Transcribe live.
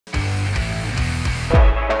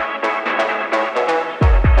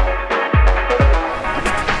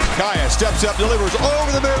steps up, delivers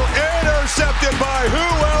over the middle, intercepted by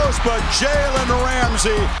who else but Jalen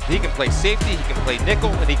Ramsey. He can play safety, he can play nickel,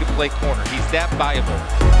 and he can play corner. He's that viable.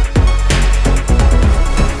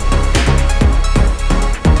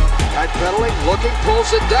 Pedaling, looking,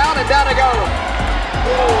 pulls it down, and down it goes.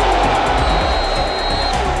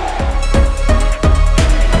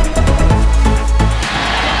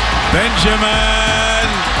 Benjamin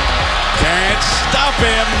can't stop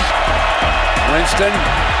him. Winston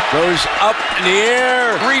goes up in the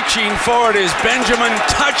air, reaching for it is Benjamin.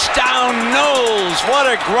 Touchdown Knowles. What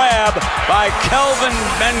a grab by Kelvin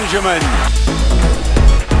Benjamin.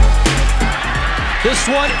 This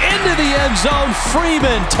one into the end zone.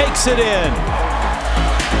 Freeman takes it in.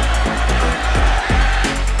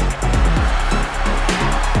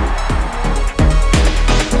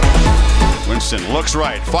 Winston looks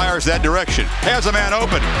right, fires that direction, has a man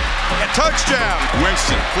open, and touchdown!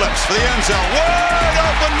 Winston flips for the end zone. Wide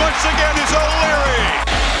open once again is O'Leary.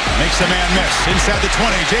 Makes a man miss inside the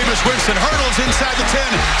 20. Jameis Winston hurdles inside the 10,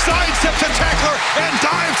 sidesteps a tackler, and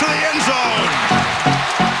dives to the end zone.